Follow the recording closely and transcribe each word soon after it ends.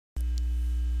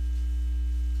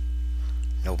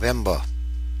November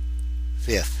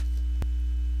 5th,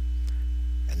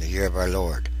 in the year of our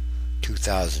Lord,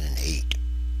 2008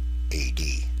 AD.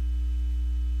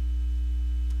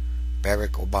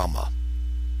 Barack Obama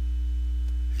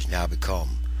has now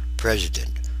become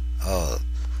President of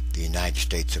the United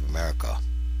States of America,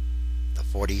 the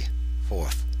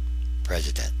 44th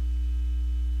President.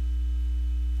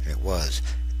 And it was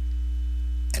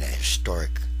an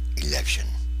historic election.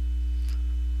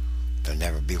 There'll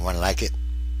never be one like it.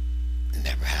 It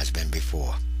never has been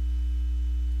before.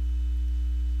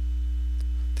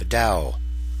 The Dow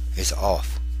is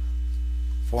off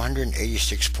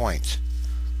 486 points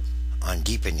on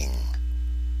deepening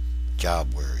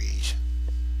job worries.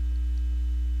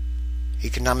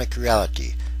 Economic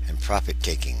reality and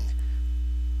profit-taking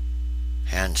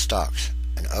hand stocks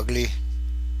an ugly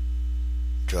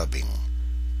drubbing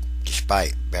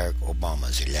despite Barack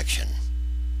Obama's election.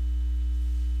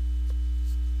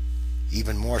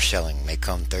 Even more selling may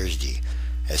come Thursday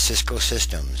as Cisco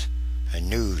Systems and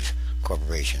News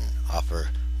Corporation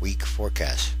offer weak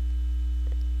forecasts.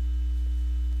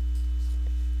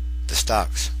 The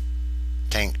stocks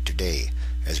tanked today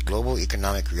as global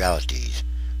economic realities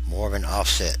more than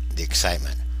offset the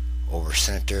excitement over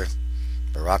Senator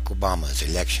Barack Obama's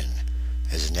election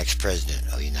as the next President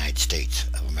of the United States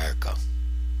of America.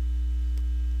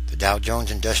 The Dow-Jones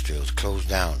Industrials closed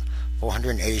down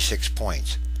 486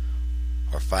 points,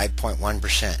 or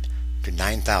 5.1%, to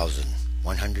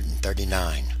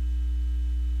 9,139.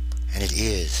 And it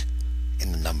is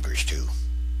in the numbers too.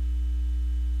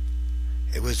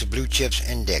 It was the blue chips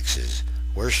index's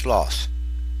worst loss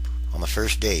on the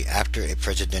first day after a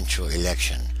presidential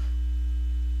election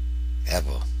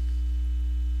ever.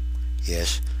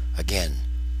 Yes, again,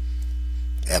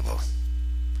 ever.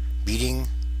 Beating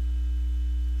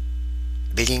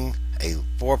a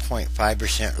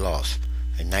 4.5% loss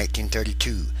in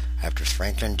 1932 after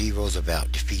Franklin D.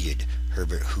 Roosevelt defeated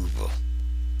Herbert Hoover.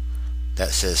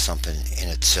 That says something in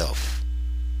itself.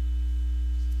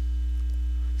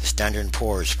 The Standard &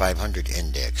 Poor's 500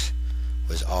 index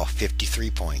was off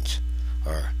 53 points,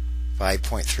 or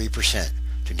 5.3%,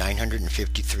 to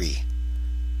 953.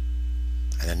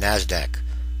 And the NASDAQ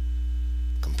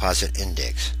Composite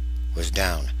Index was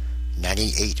down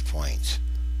 98 points,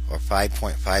 or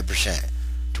 5.5%,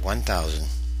 to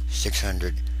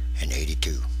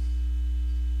 1,682.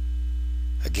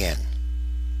 Again,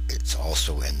 it's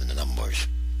also in the numbers.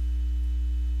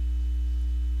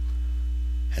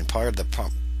 And part of the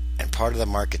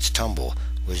market's tumble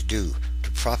was due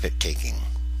to profit taking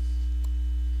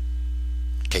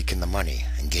the money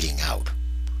and getting out.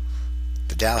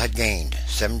 The Dow had gained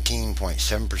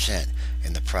 17.7%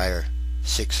 in the prior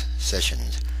 6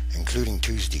 sessions, including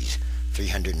Tuesday's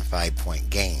 305-point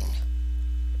gain.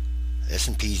 The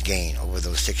S&P's gain over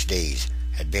those 6 days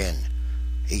had been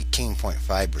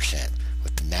 18.5%,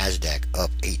 with the NASDAQ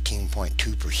up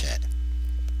 18.2%.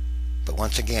 But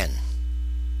once again,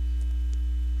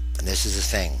 and this is the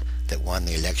thing that won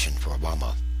the election for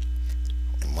Obama,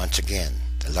 and once again,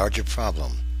 the larger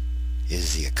problem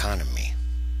is the economy.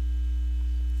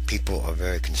 People are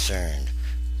very concerned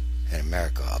in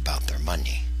America about their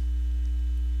money.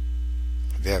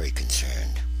 Very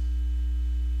concerned.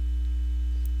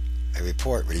 A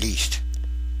report released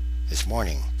this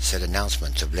morning said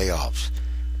announcements of layoffs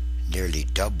nearly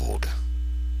doubled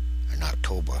in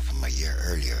October from a year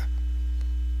earlier.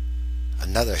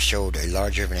 Another showed a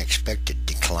larger than expected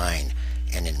decline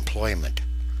in employment.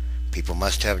 People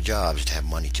must have jobs to have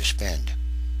money to spend.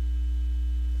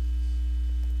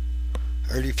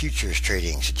 Early futures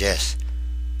trading suggests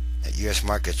that U.S.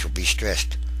 markets will be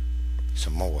stressed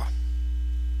some more.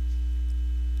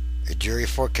 A jury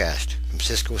forecast from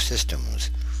Cisco Systems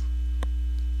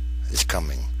is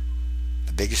coming.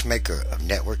 The biggest maker of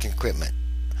networking equipment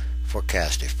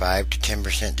forecast a 5 to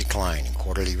 10% decline in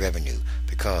quarterly revenue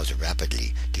because of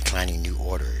rapidly declining new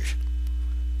orders.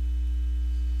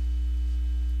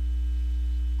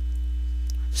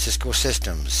 Cisco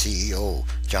Systems CEO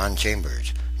John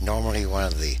Chambers, normally one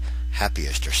of the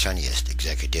happiest or sunniest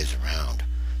executives around,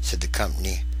 said the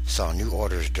company saw new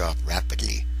orders drop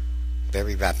rapidly,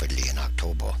 very rapidly in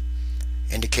October.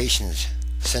 Indications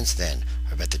since then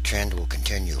are that the trend will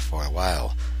continue for a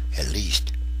while, at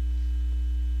least.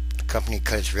 The company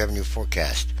cut its revenue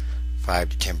forecast 5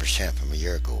 to 10% from a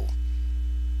year ago.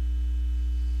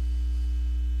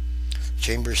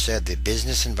 Chambers said the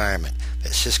business environment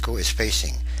that Cisco is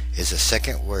facing is the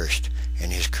second worst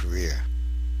in his career.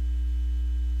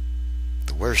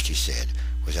 The worst, he said,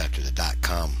 was after the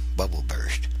dot-com bubble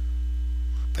burst.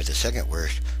 But the second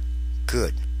worst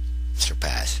could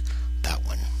surpass that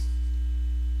one.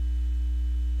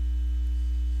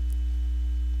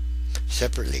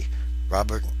 Separately,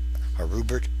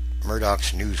 Rupert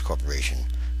Murdoch's News Corporation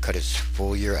cut its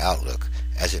full-year outlook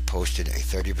as it posted a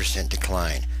 30%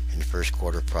 decline in first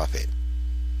quarter profit.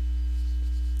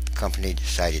 The company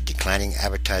cited declining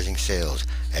advertising sales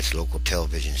at its local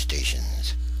television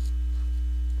stations.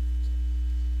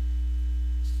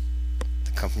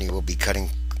 The company will be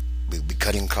cutting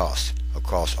costs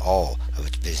across all of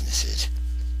its businesses,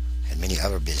 and many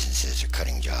other businesses are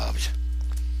cutting jobs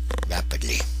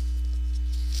rapidly.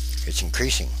 It's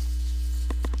increasing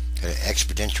at an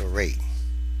exponential rate.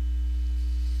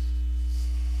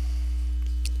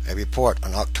 A report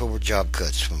on October job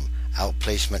cuts from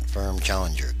outplacement firm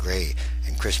Challenger, Gray,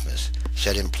 and Christmas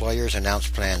said employers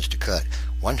announced plans to cut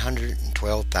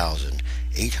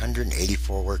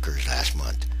 112,884 workers last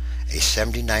month, a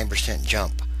 79%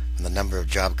 jump from the number of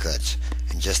job cuts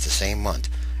in just the same month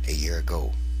a year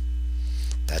ago.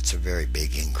 That's a very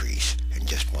big increase in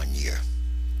just 1 year.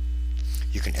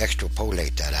 You can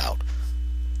extrapolate that out.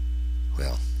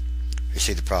 Well, you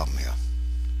see the problem here.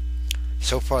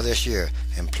 So far this year,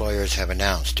 employers have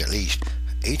announced at least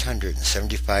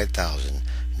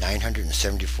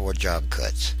 875,974 job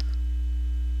cuts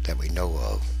that we know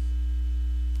of.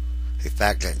 The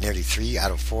fact that nearly 3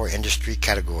 out of 4 industry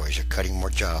categories are cutting more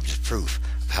jobs is proof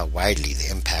of how widely the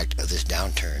impact of this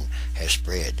downturn has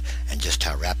spread and just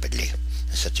how rapidly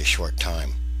in such a short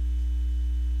time.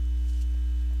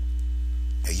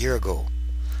 A year ago,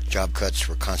 job cuts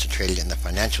were concentrated in the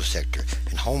financial sector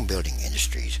and home building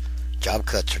industries. Job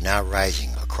cuts are now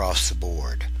rising across the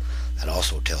board. That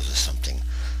also tells us something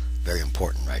very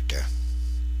important right there.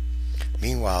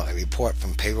 Meanwhile, a report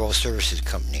from payroll services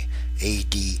company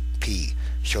ADP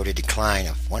showed a decline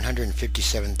of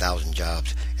 157,000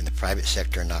 jobs in the private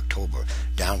sector in October,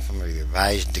 down from a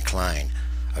revised decline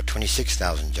of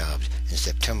 26,000 jobs in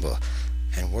September,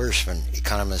 and worse than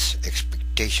economists'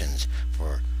 expectations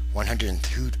for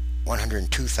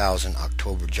 102,000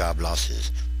 October job losses.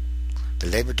 The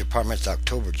Labor Department's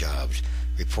October jobs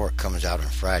report comes out on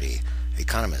Friday.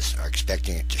 Economists are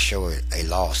expecting it to show a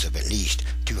loss of at least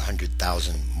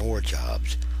 200,000 more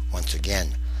jobs. Once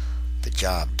again, the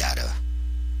job data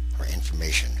or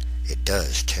information, it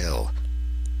does tell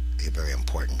a very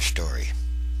important story.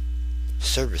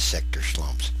 Service sector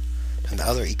slumps. And the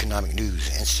other economic news,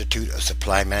 Institute of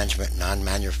Supply Management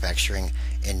Non-Manufacturing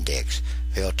Index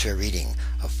fell to a reading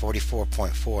of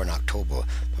 44.4 in October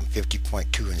from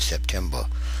 50.2 in September.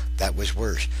 That was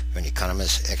worse than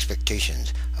economists'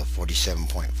 expectations of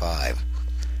 47.5.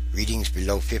 Readings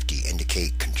below 50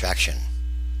 indicate contraction.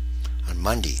 On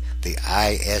Monday, the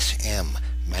ISM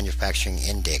Manufacturing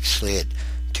Index slid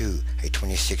to a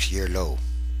 26-year low.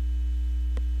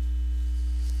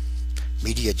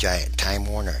 Media giant Time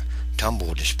Warner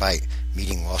tumbled despite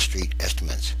meeting Wall Street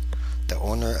estimates. The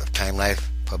owner of Time Life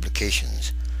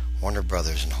Publications, Warner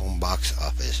Brothers and Home Box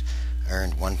Office,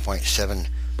 earned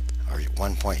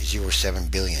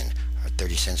 1.07 billion or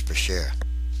 30 cents per share.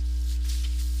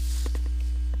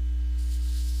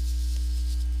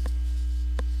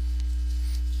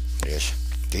 Yes,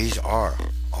 these are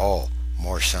all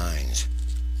more signs.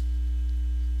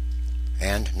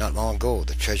 And not long ago,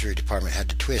 the Treasury Department had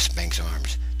to twist banks'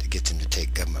 arms to get them to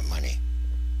take government money.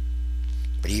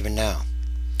 But even now,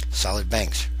 solid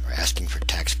banks are asking for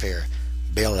taxpayer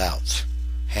bailouts,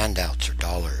 handouts, or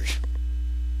dollars.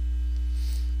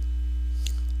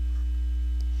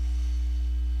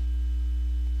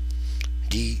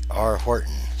 D.R.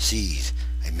 Horton sees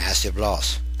a massive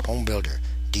loss. Home builder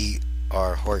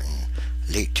D.R. Horton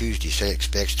late Tuesday said it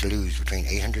expects to lose between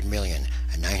 $800 million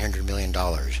and $900 million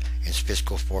in its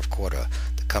fiscal fourth quarter,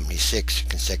 the company's 6th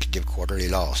consecutive quarterly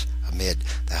loss amid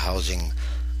the housing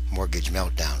mortgage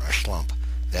meltdown or slump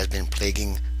that has been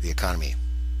plaguing the economy.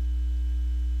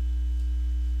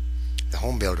 The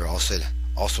home builder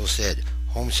also said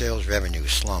home sales revenue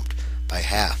slumped by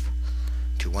half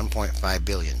to $1.5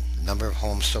 billion. The number of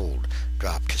homes sold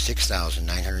dropped to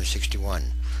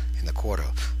 6,961 in the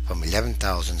quarter from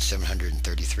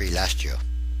 11,733 last year.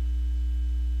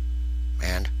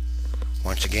 And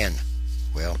once again,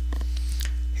 well,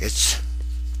 it's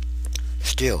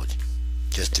still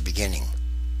just the beginning.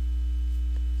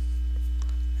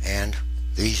 And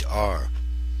these are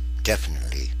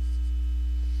definitely,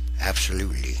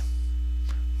 absolutely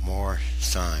more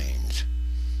signs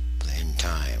of the end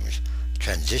times.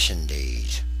 Transition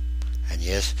days. And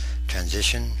yes,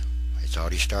 transition, it's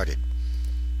already started.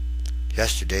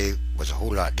 Yesterday was a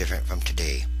whole lot different from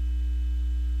today.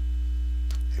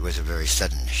 It was a very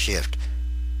sudden shift.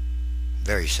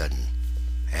 Very sudden.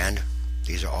 And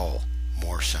these are all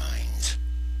more signs.